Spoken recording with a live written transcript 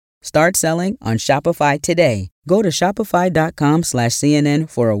Start selling on Shopify today. Go to shopify.com/CNN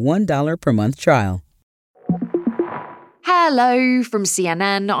for a $1 per month trial. Hello from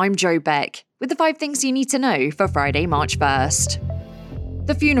CNN, I'm Jo Beck, with the 5 things you need to know for Friday, March 1st.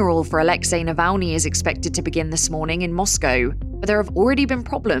 The funeral for Alexei Navalny is expected to begin this morning in Moscow, but there have already been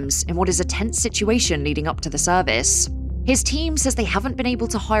problems in what is a tense situation leading up to the service. His team says they haven't been able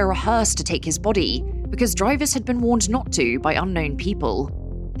to hire a hearse to take his body because drivers had been warned not to by unknown people.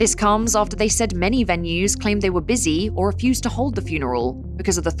 This comes after they said many venues claimed they were busy or refused to hold the funeral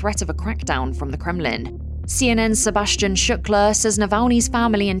because of the threat of a crackdown from the Kremlin. CNN's Sebastian Shukla says Navalny's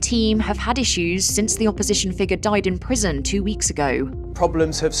family and team have had issues since the opposition figure died in prison 2 weeks ago.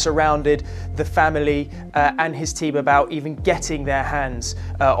 Problems have surrounded the family and his team about even getting their hands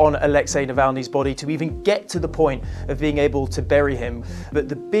on Alexei Navalny's body to even get to the point of being able to bury him. But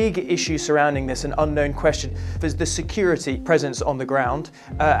the big issue surrounding this, an unknown question, is the security presence on the ground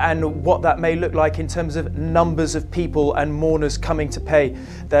and what that may look like in terms of numbers of people and mourners coming to pay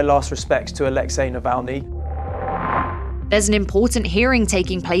their last respects to Alexei Navalny. There's an important hearing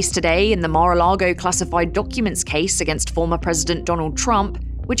taking place today in the Mar-a-Lago classified documents case against former President Donald Trump,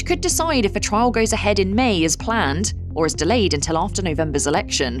 which could decide if a trial goes ahead in May as planned or is delayed until after November's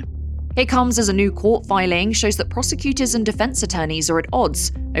election. It comes as a new court filing shows that prosecutors and defense attorneys are at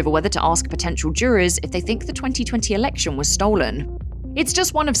odds over whether to ask potential jurors if they think the 2020 election was stolen. It's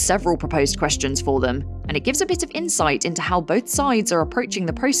just one of several proposed questions for them, and it gives a bit of insight into how both sides are approaching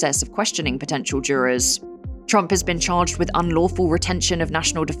the process of questioning potential jurors. Trump has been charged with unlawful retention of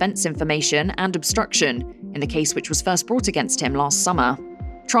national defense information and obstruction in the case which was first brought against him last summer.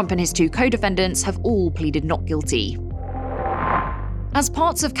 Trump and his 2 co-defendants have all pleaded not guilty. As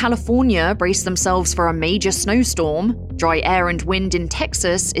parts of California brace themselves for a major snowstorm, dry air and wind in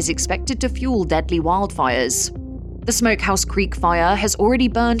Texas is expected to fuel deadly wildfires. The Smokehouse Creek fire has already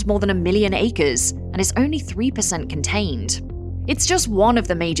burned more than 1 million acres and is only 3% contained. It's just one of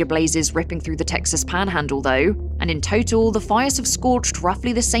the major blazes ripping through the Texas Panhandle, though, and in total, the fires have scorched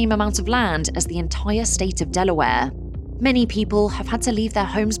roughly the same amount of land as the entire state of Delaware. Many people have had to leave their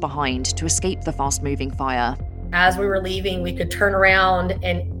homes behind to escape the fast-moving fire. As we were leaving, we could turn around,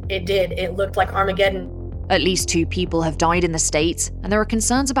 and it did. It looked like Armageddon. At least 2 people have died in the state, and there are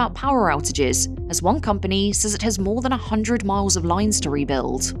concerns about power outages, as one company says it has more than 100 miles of lines to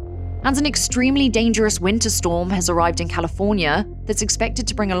rebuild. And an extremely dangerous winter storm has arrived in California that's expected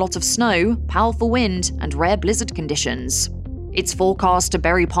to bring a lot of snow, powerful wind, and rare blizzard conditions. It's forecast to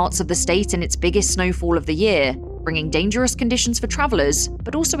bury parts of the state in its biggest snowfall of the year, bringing dangerous conditions for travelers,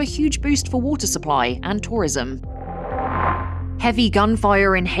 but also a huge boost for water supply and tourism. Heavy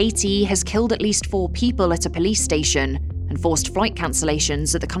gunfire in Haiti has killed at least 4 people at a police station and forced flight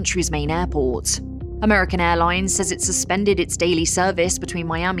cancellations at the country's main airport. American Airlines says it suspended its daily service between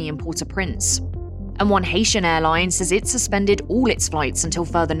Miami and Port-au-Prince. And one Haitian airline says it suspended all its flights until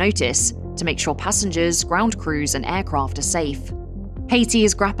further notice to make sure passengers, ground crews, and aircraft are safe. Haiti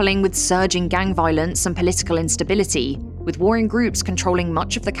is grappling with surging gang violence and political instability, with warring groups controlling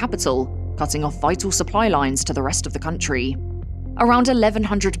much of the capital, cutting off vital supply lines to the rest of the country. Around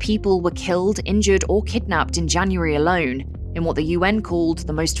 1,100 people were killed, injured, or kidnapped in January alone, in what the UN called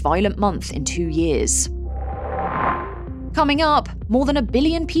the most violent month in 2 years. Coming up, more than 1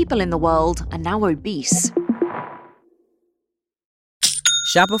 billion people in the world are now obese.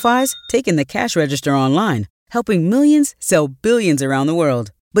 Shopify's taking the cash register online, helping millions sell billions around the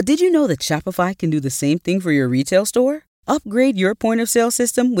world. But did you know that Shopify can do the same thing for your retail store? Upgrade your point-of-sale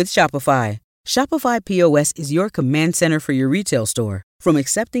system with Shopify. Shopify POS is your command center for your retail store. From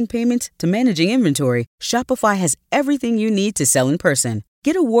accepting payments to managing inventory, Shopify has everything you need to sell in person.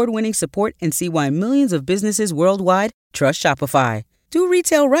 Get award-winning support and see why millions of businesses worldwide trust Shopify. Do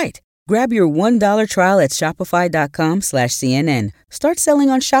retail right. Grab your $1 trial at shopify.com/CNN. Start selling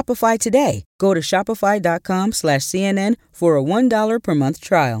on Shopify today. Go to shopify.com/CNN for a $1 per month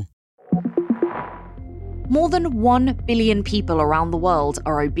trial. More than 1 billion people around the world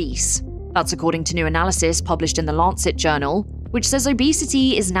are obese. That's according to new analysis published in the Lancet journal, which says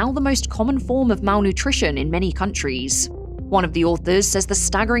obesity is now the most common form of malnutrition in many countries. One of the authors says the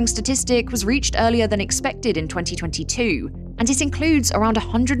staggering statistic was reached earlier than expected in 2022, and it includes around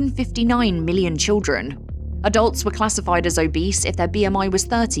 159 million children. Adults were classified as obese if their BMI was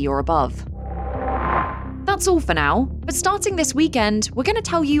 30 or above. That's all for now, but starting this weekend, we're going to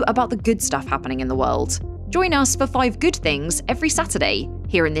tell you about the good stuff happening in the world. Join us for 5 good things every Saturday,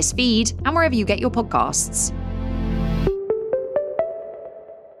 here in this feed and wherever you get your podcasts.